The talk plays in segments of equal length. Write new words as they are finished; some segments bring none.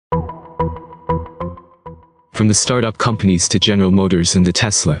From the startup companies to General Motors and the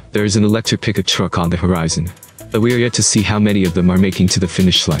Tesla, there is an electric pickup truck on the horizon. But we are yet to see how many of them are making to the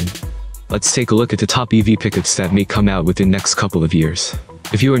finish line. Let's take a look at the top EV pickups that may come out within next couple of years.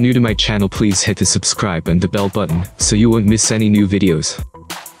 If you are new to my channel, please hit the subscribe and the bell button, so you won't miss any new videos.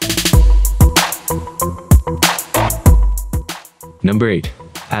 Number 8.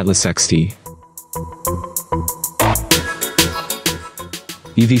 Atlis XT.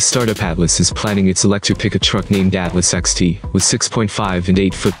 EV startup Atlis is planning its electric pickup truck named Atlis XT, with 6.5 and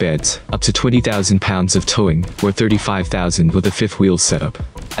 8-foot beds, up to 20,000 pounds of towing, or 35,000 with a fifth wheel setup.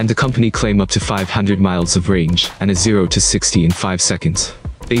 And the company claim up to 500 miles of range, and a 0 to 60 in 5 seconds.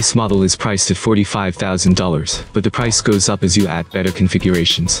 Base model is priced at $45,000, but the price goes up as you add better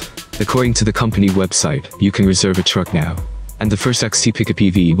configurations. According to the company website, you can reserve a truck now. And the first XT pickup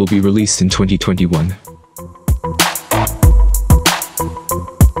EV will be released in 2021.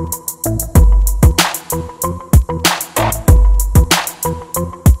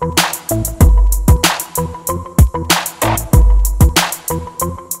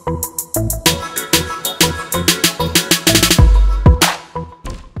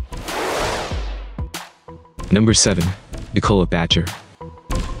 Number 7. Nikola Badger.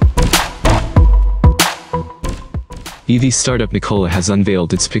 EV startup Nikola has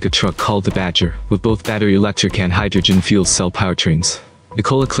unveiled its pickup truck called the Badger, with both battery electric and hydrogen fuel cell powertrains.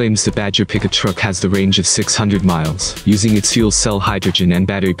 Nikola claims the Badger pickup truck has the range of 600 miles, using its fuel cell hydrogen and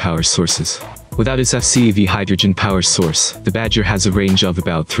battery power sources. Without its FCEV hydrogen power source, the Badger has a range of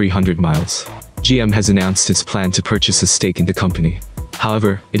about 300 miles. GM has announced its plan to purchase a stake in the company.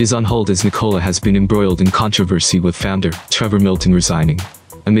 However, it is on hold as Nikola has been embroiled in controversy with founder Trevor Milton resigning,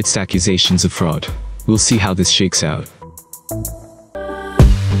 amidst accusations of fraud. We'll see how this shakes out.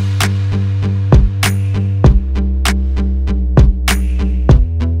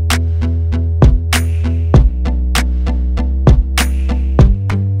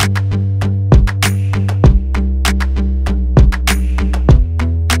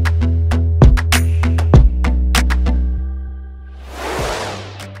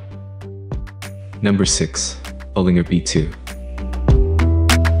 Number 6. Bollinger B2.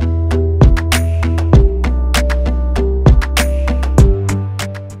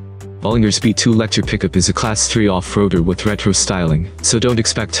 Bollinger's B2 electric pickup is a Class 3 off-roader with retro styling, so don't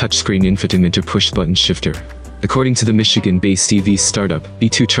expect touchscreen infotainment or push-button shifter. According to the Michigan-based EV startup,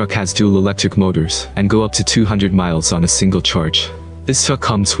 B2 truck has dual electric motors, and go up to 200 miles on a single charge. This truck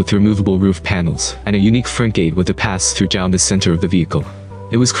comes with removable roof panels, and a unique front gate with a pass-through down the center of the vehicle.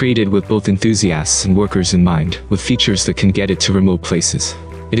 It was created with both enthusiasts and workers in mind, with features that can get it to remote places.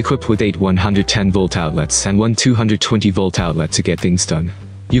 It equipped with 8 110-volt outlets and one 220-volt outlet to get things done.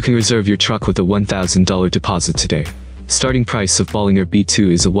 You can reserve your truck with a $1,000 deposit today. Starting price of Bollinger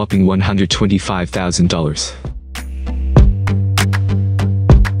B2 is a whopping $125,000.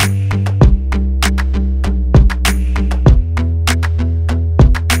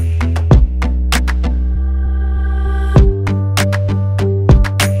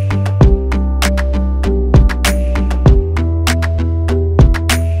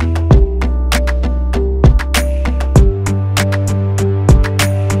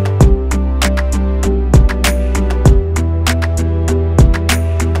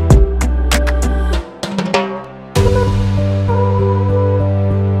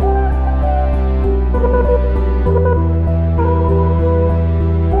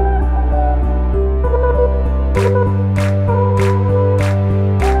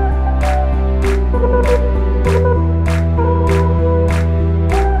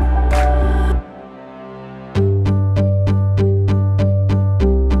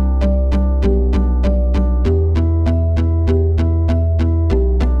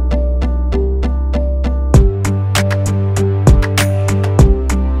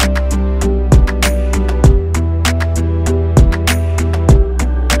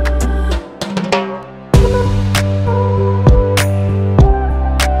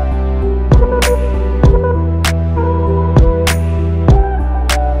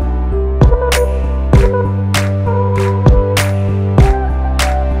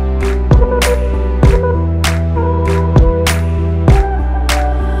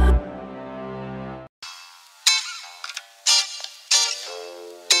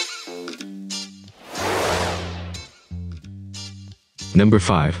 Number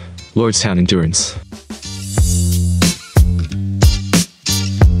 5. Lordstown Endurance.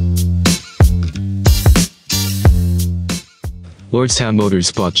 Lordstown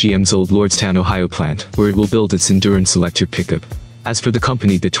Motors bought GM's old Lordstown, Ohio plant, where it will build its Endurance electric pickup. As for the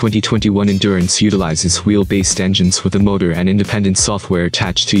company, the 2021 Endurance utilizes wheel-based engines with a motor and independent software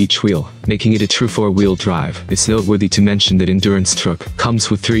attached to each wheel, making it a true four-wheel drive. It's noteworthy to mention that Endurance truck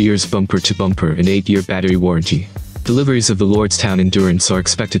comes with 3 years bumper-to-bumper and 8-year battery warranty. Deliveries of the Lordstown Endurance are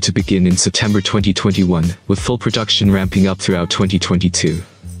expected to begin in September 2021, with full production ramping up throughout 2022.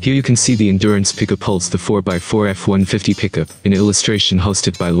 Here you can see the Endurance pickup pulls the 4x4 F-150 pickup, in an illustration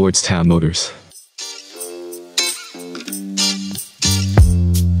hosted by Lordstown Motors.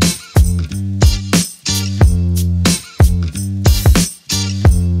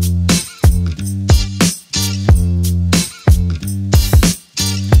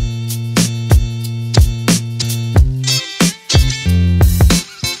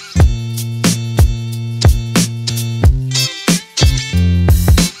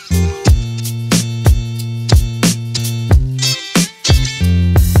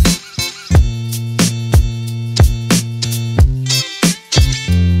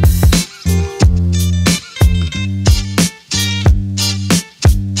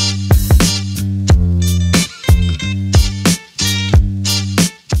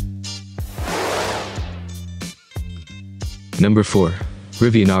 Number 4.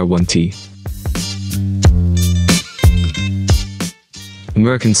 Rivian R1T.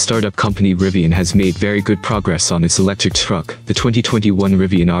 American startup company Rivian has made very good progress on its electric truck, the 2021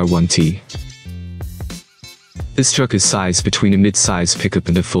 Rivian R1T. This truck is sized between a mid-size pickup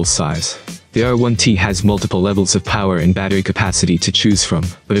and a full-size. The R1T has multiple levels of power and battery capacity to choose from,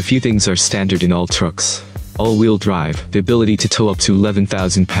 but a few things are standard in all trucks. All-wheel drive, the ability to tow up to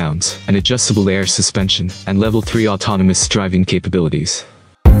 11,000 pounds, and adjustable air suspension, and level 3 autonomous driving capabilities.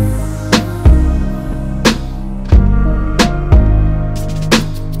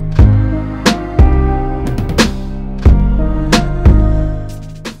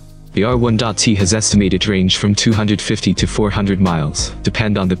 The R1T has estimated range from 250 to 400 miles,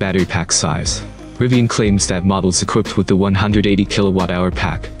 depend on the battery pack size. Rivian claims that models equipped with the 180 kWh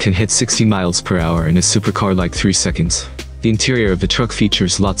pack can hit 60 miles per hour in a supercar like 3 seconds. The interior of the truck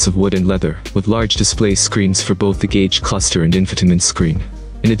features lots of wood and leather, with large display screens for both the gauge cluster and infotainment screen.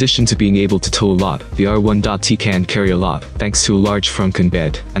 In addition to being able to tow a lot, the R1T can carry a lot, thanks to a large front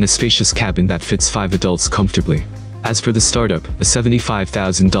bed, and a spacious cabin that fits 5 adults comfortably. As for the startup, a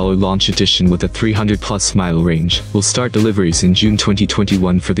 $75,000 launch edition with a 300-plus mile range will start deliveries in June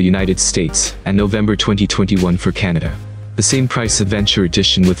 2021 for the United States, and November 2021 for Canada. The same price Adventure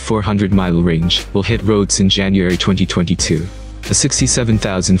Edition with 400-mile range will hit roads in January 2022. A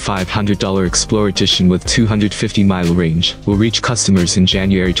 $67,500 Explorer Edition with 250-mile range will reach customers in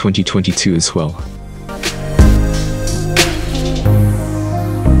January 2022 as well.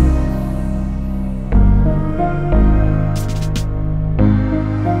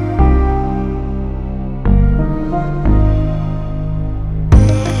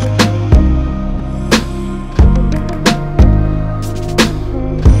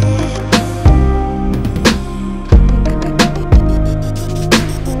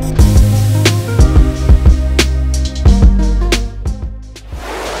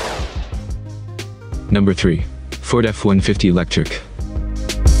 Number 3. Ford F-150 Electric.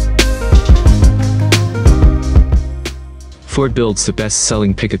 Ford builds the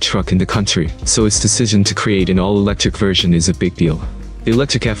best-selling pickup truck in the country, so its decision to create an all-electric version is a big deal. The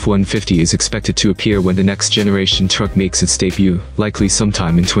electric F-150 is expected to appear when the next generation truck makes its debut, likely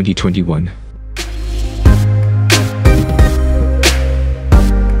sometime in 2021.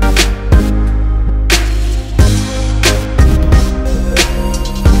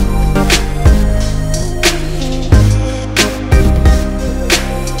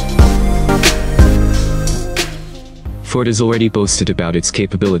 Ford has already boasted about its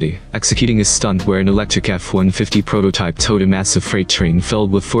capability, executing a stunt where an electric F-150 prototype towed a massive freight train filled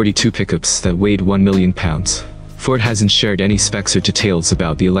with 42 pickups that weighed 1 million pounds. Ford hasn't shared any specs or details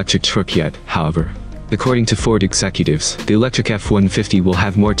about the electric truck yet, however. According to Ford executives, the electric F-150 will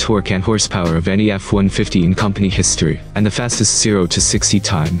have more torque and horsepower of any F-150 in company history, and the fastest 0 to 60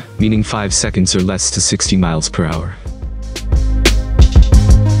 time, meaning 5 seconds or less to 60 miles per hour.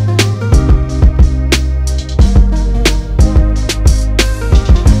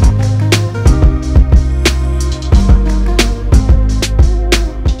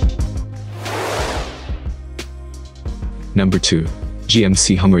 Number 2.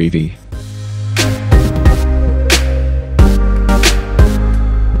 GMC Hummer EV.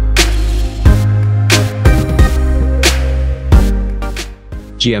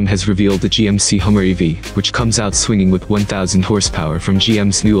 GM has revealed the GMC Hummer EV, which comes out swinging with 1,000 horsepower from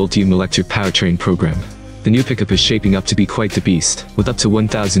GM's new Ultium electric powertrain program. The new pickup is shaping up to be quite the beast, with up to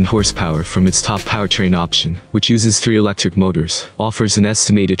 1000 horsepower from its top powertrain option, which uses 3 electric motors, offers an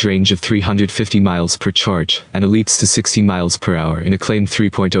estimated range of 350 miles per charge, and leaps to 60 miles per hour in a claimed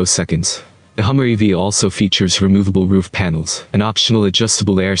 3.0 seconds. The Hummer EV also features removable roof panels, an optional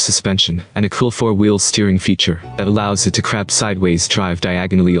adjustable air suspension, and a cool 4-wheel steering feature that allows it to crab sideways drive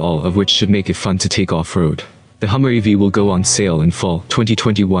diagonally, all of which should make it fun to take off-road. The Hummer EV will go on sale in fall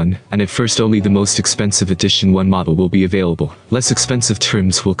 2021, and at first only the most expensive Edition 1 model will be available. Less expensive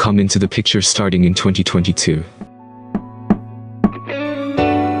trims will come into the picture starting in 2022.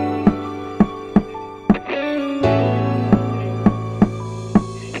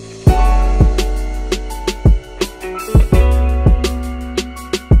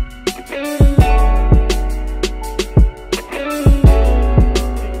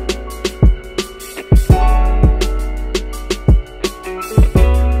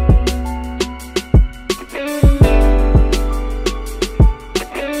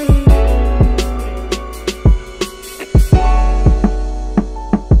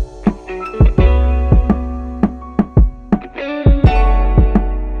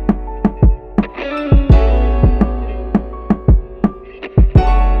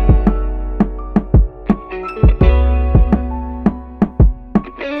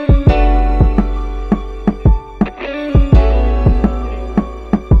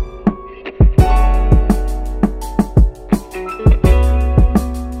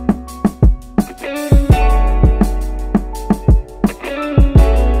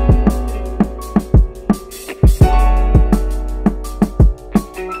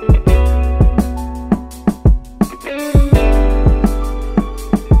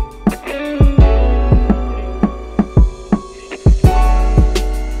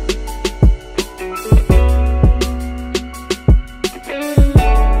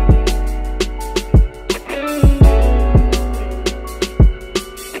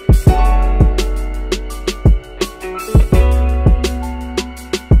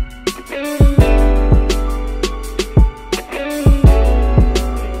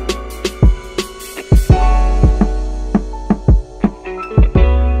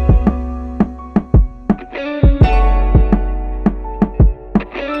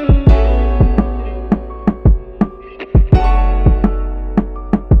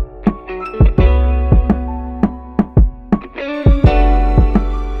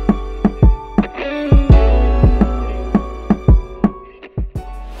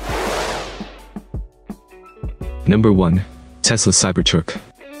 Number 1. Tesla Cybertruck.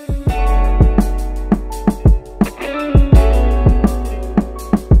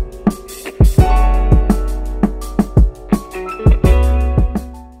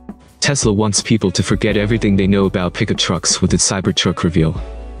 Tesla wants people to forget everything they know about pickup trucks with its Cybertruck reveal.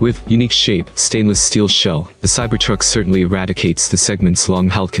 With unique shape, stainless steel shell, the Cybertruck certainly eradicates the segment's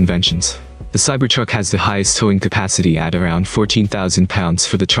long-held conventions. The Cybertruck has the highest towing capacity at around 14,000 pounds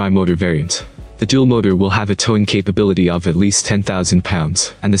for the tri-motor variant. The dual motor will have a towing capability of at least 10,000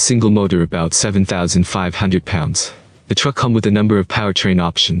 pounds, and the single motor about 7,500 pounds. The truck comes with a number of powertrain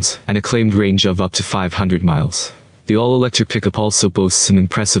options, and a claimed range of up to 500 miles. The all-electric pickup also boasts some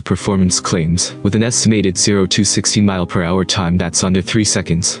impressive performance claims, with an estimated 0 to 60 mph time that's under 3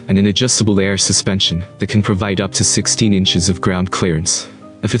 seconds, and an adjustable air suspension that can provide up to 16 inches of ground clearance.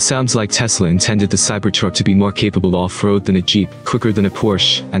 If it sounds like Tesla intended the Cybertruck to be more capable off-road than a Jeep, quicker than a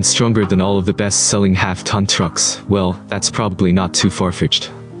Porsche, and stronger than all of the best-selling half-ton trucks, well, that's probably not too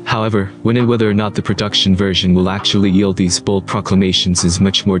far-fetched. However, when and whether or not the production version will actually yield these bold proclamations is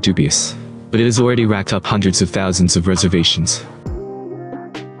much more dubious. But it has already racked up hundreds of thousands of reservations.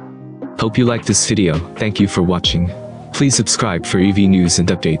 Hope you liked this video, thank you for watching. Please subscribe for EV news and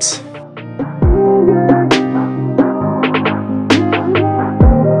updates.